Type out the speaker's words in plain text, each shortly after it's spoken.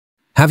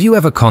Have you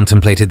ever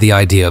contemplated the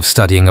idea of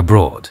studying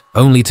abroad,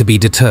 only to be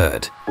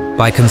deterred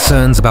by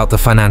concerns about the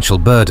financial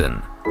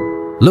burden?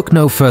 Look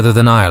no further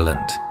than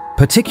Ireland,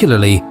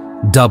 particularly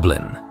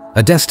Dublin,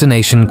 a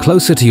destination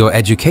closer to your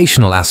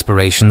educational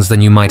aspirations than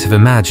you might have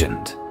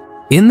imagined.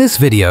 In this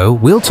video,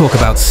 we'll talk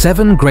about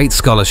 7 great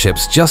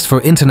scholarships just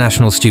for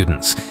international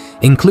students,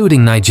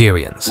 including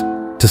Nigerians,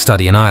 to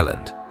study in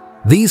Ireland.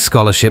 These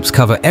scholarships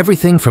cover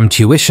everything from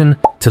tuition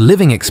to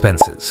living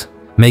expenses,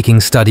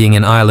 making studying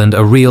in Ireland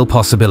a real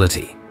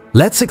possibility.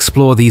 Let's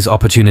explore these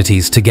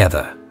opportunities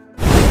together.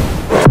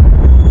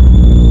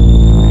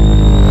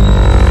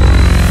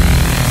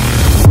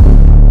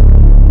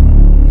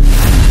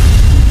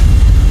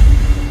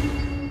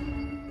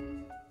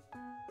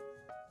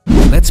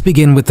 Let's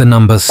begin with the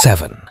number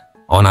 7.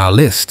 On our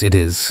list, it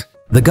is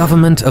the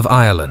Government of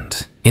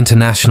Ireland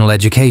International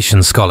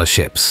Education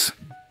Scholarships.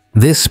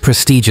 This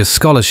prestigious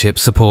scholarship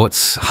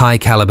supports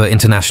high-caliber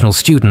international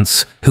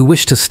students who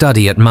wish to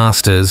study at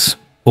master's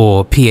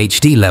or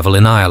PhD level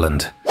in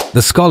Ireland.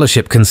 The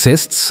scholarship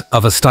consists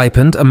of a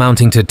stipend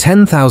amounting to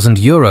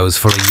 €10,000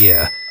 for a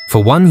year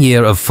for 1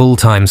 year of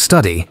full-time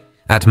study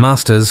at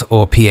master's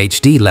or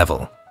PhD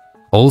level.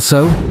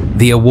 Also,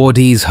 the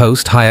awardees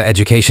host higher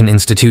education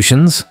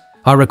institutions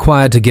are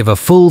required to give a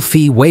full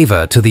fee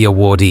waiver to the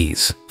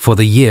awardees for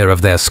the year of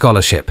their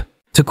scholarship.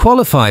 To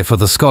qualify for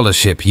the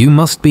scholarship, you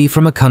must be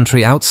from a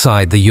country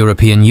outside the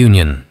European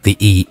Union, the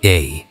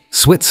EA,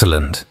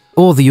 Switzerland,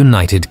 or the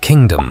United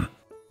Kingdom.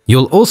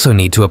 You'll also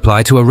need to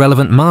apply to a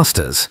relevant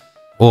master's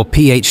or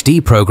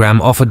PhD program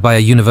offered by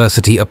a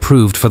university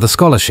approved for the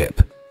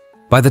scholarship.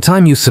 By the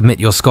time you submit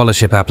your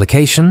scholarship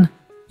application,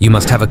 you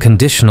must have a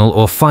conditional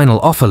or final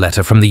offer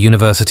letter from the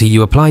university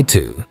you applied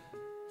to,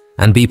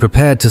 and be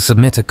prepared to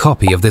submit a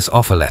copy of this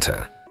offer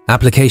letter.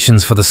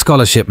 Applications for the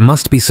scholarship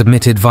must be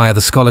submitted via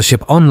the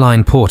scholarship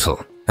online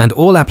portal, and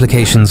all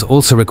applications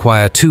also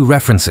require 2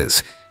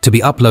 references to be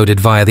uploaded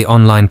via the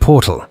online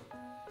portal.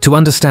 To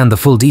understand the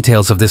full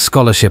details of this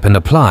scholarship and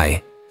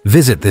apply,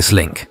 visit this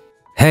link,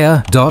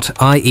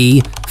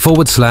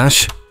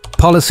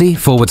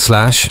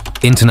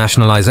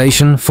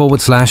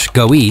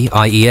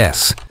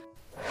 here.ie/policy/internationalization/GOE-IES.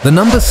 The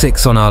number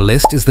 6 on our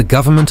list is the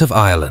Government of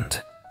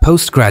Ireland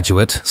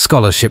Postgraduate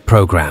Scholarship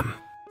Program.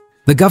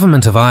 The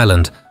Government of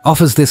Ireland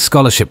offers this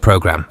scholarship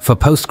program for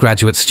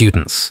postgraduate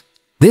students.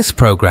 This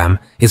program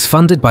is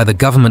funded by the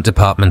government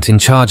department in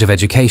charge of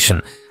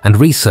education and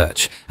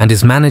research and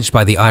is managed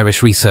by the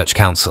Irish Research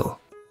Council.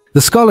 The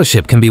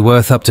scholarship can be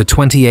worth up to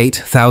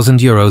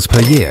 €28,000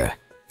 per year.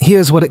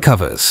 Here's what it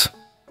covers.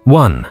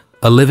 1.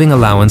 A living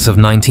allowance of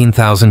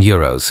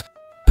 €19,000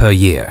 per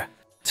year.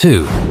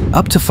 2.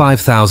 Up to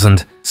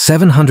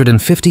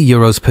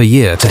 €5,750 per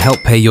year to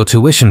help pay your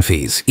tuition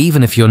fees,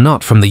 even if you're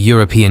not from the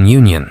European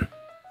Union.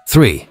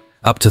 3.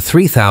 Up to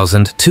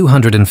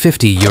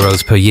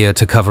 €3,250 per year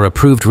to cover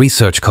approved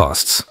research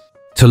costs.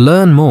 To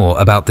learn more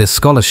about this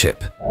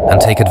scholarship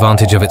and take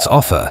advantage of its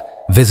offer,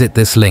 visit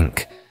this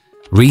link,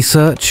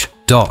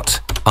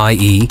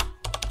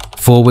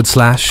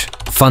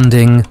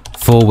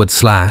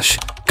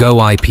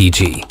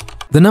 research.ie/funding/GoIPG.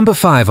 The number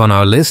 5 on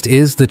our list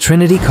is the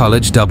Trinity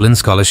College Dublin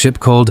scholarship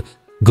called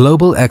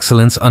Global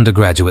Excellence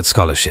Undergraduate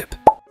Scholarship.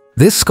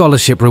 This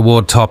scholarship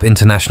rewards top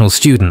international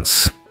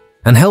students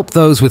and help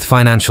those with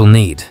financial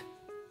need.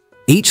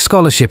 Each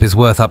scholarship is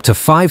worth up to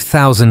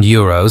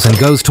 €5,000 and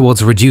goes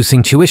towards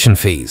reducing tuition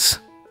fees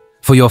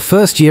for your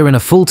first year in a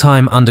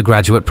full-time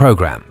undergraduate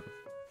program.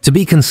 To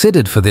be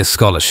considered for this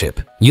scholarship,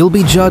 you'll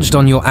be judged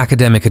on your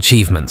academic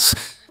achievements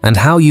and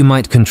how you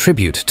might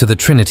contribute to the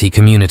Trinity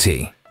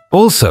community.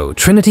 Also,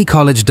 Trinity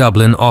College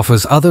Dublin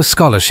offers other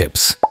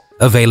scholarships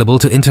available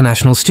to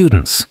international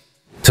students.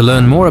 To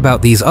learn more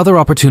about these other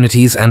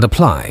opportunities and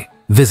apply,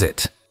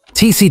 visit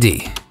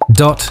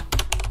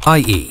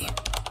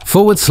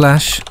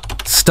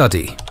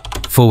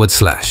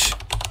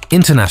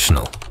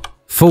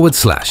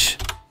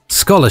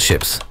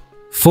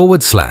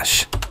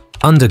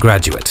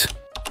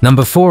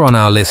Number 4 on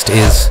our list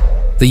is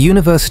the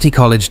University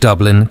College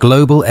Dublin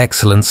Global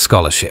Excellence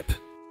Scholarship.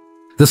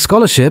 The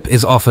scholarship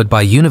is offered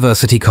by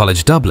University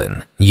College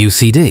Dublin,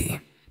 UCD,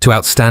 to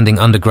outstanding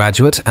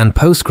undergraduate and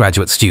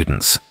postgraduate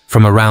students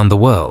from around the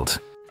world.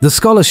 The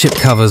scholarship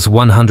covers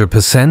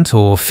 100%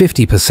 or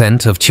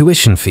 50% of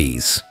tuition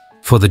fees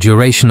for the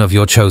duration of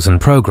your chosen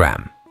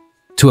program.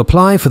 To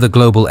apply for the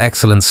Global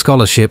Excellence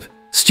Scholarship,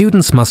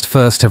 students must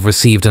first have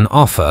received an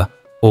offer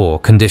or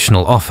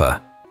conditional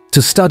offer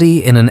to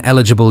study in an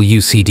eligible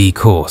UCD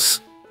course.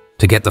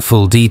 To get the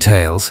full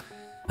details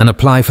and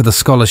apply for the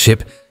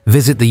scholarship,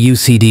 visit the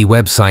UCD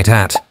website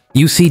at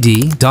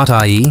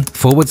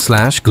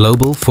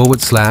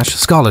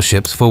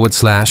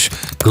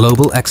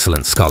ucd.ie/global/scholarships/Global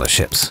Excellence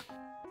Scholarships.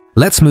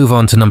 Let's move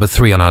on to number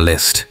 3 on our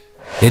list.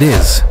 It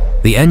is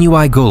the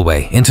NUI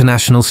Galway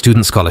International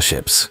Student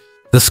Scholarships.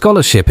 The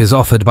scholarship is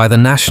offered by the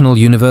National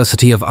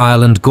University of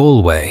Ireland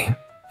Galway,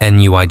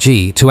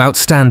 NUIG, to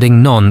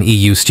outstanding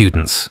non-EU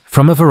students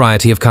from a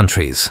variety of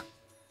countries.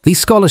 These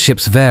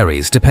scholarships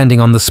varies depending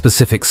on the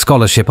specific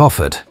scholarship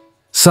offered,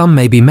 Some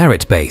may be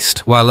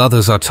merit-based, while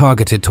others are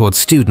targeted towards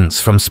students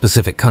from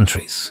specific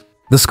countries.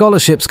 The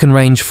scholarships can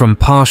range from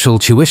partial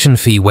tuition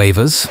fee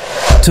waivers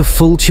to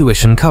full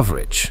tuition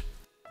coverage.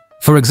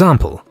 For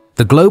example,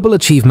 the Global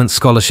Achievement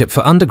Scholarship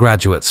for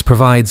undergraduates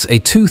provides a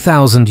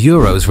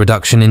 €2,000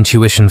 reduction in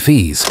tuition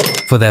fees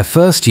for their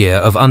first year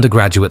of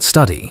undergraduate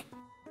study.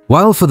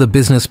 While for the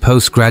Business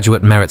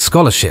Postgraduate Merit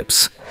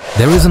Scholarships,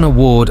 there is an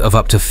award of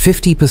up to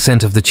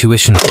 50% of the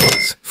tuition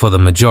fees for the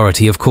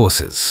majority of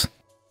courses.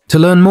 To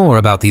learn more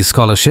about these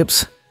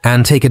scholarships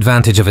and take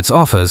advantage of its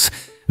offers,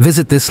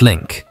 visit this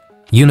link,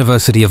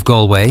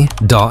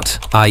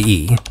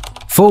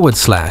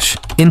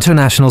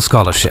 universityofgalway.ie/international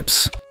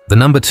scholarships. The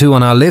number 2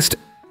 on our list,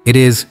 it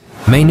is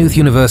Maynooth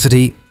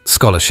University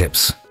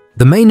Scholarships.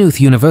 The Maynooth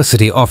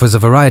University offers a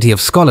variety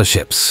of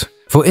scholarships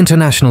for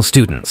international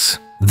students.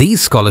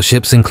 These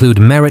scholarships include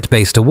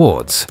merit-based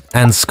awards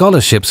and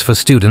scholarships for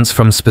students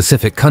from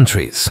specific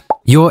countries.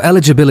 Your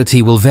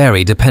eligibility will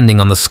vary depending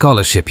on the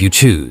scholarship you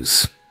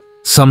choose.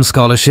 Some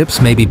scholarships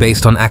may be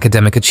based on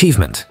academic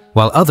achievement,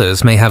 while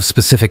others may have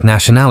specific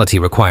nationality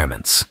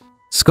requirements.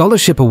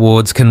 Scholarship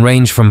awards can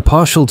range from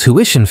partial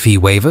tuition fee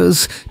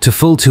waivers to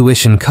full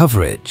tuition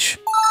coverage.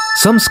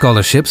 Some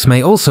scholarships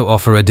may also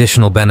offer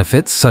additional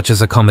benefits such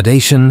as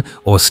accommodation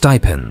or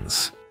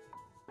stipends.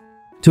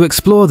 To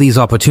explore these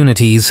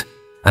opportunities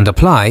and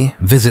apply,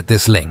 visit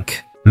this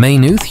link,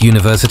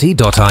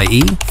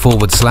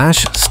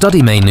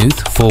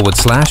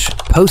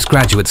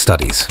 maynoothuniversity.ie/studymaynooth/postgraduate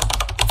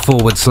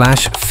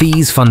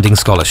studies/fees funding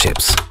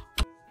scholarships.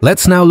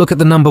 Let's now look at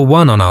the number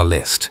 1 on our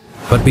list.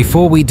 But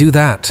before we do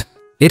that,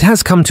 it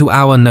has come to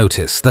our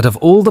notice that of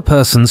all the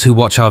persons who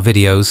watch our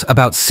videos,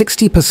 about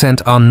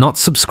 60% are not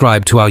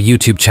subscribed to our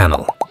YouTube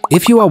channel.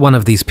 If you are one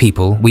of these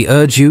people, we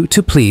urge you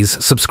to please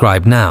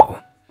subscribe now.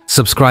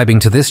 Subscribing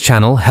to this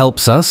channel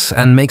helps us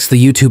and makes the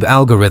YouTube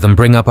algorithm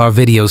bring up our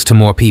videos to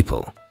more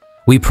people.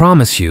 We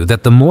promise you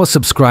that the more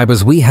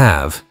subscribers we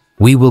have,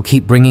 we will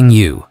keep bringing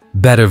you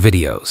better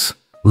videos,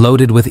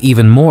 loaded with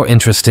even more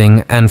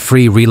interesting and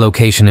free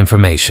relocation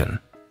information.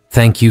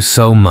 Thank you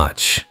so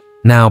much.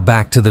 Now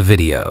back to the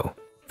video.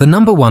 The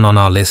number 1 on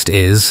our list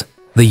is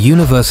the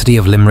University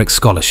of Limerick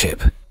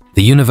Scholarship.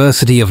 The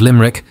University of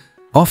Limerick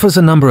offers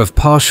a number of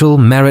partial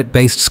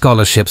merit-based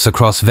scholarships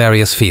across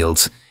various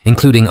fields,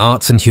 including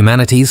arts and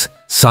humanities,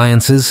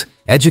 sciences,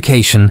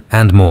 education,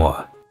 and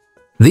more.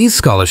 These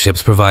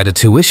scholarships provide a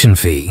tuition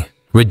fee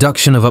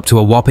reduction of up to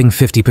a whopping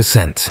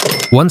 50%.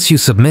 Once you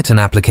submit an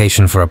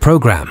application for a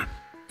program,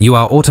 you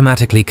are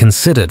automatically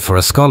considered for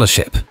a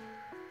scholarship.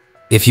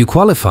 If you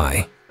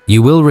qualify,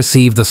 you will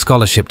receive the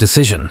scholarship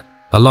decision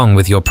along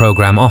with your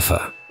program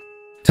offer.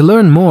 To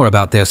learn more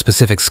about their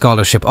specific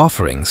scholarship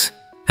offerings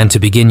and to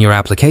begin your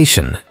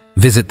application,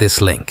 visit this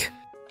link,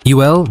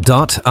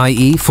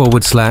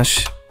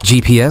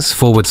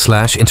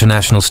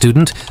 ul.ie/GPS/international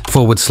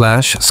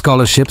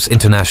student/scholarships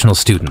international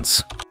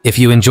students. If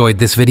you enjoyed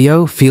this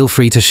video, feel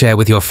free to share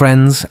with your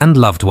friends and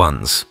loved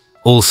ones.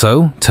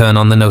 Also, turn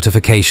on the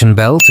notification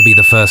bell to be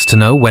the first to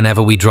know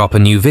whenever we drop a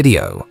new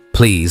video.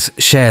 Please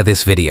share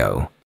this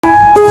video.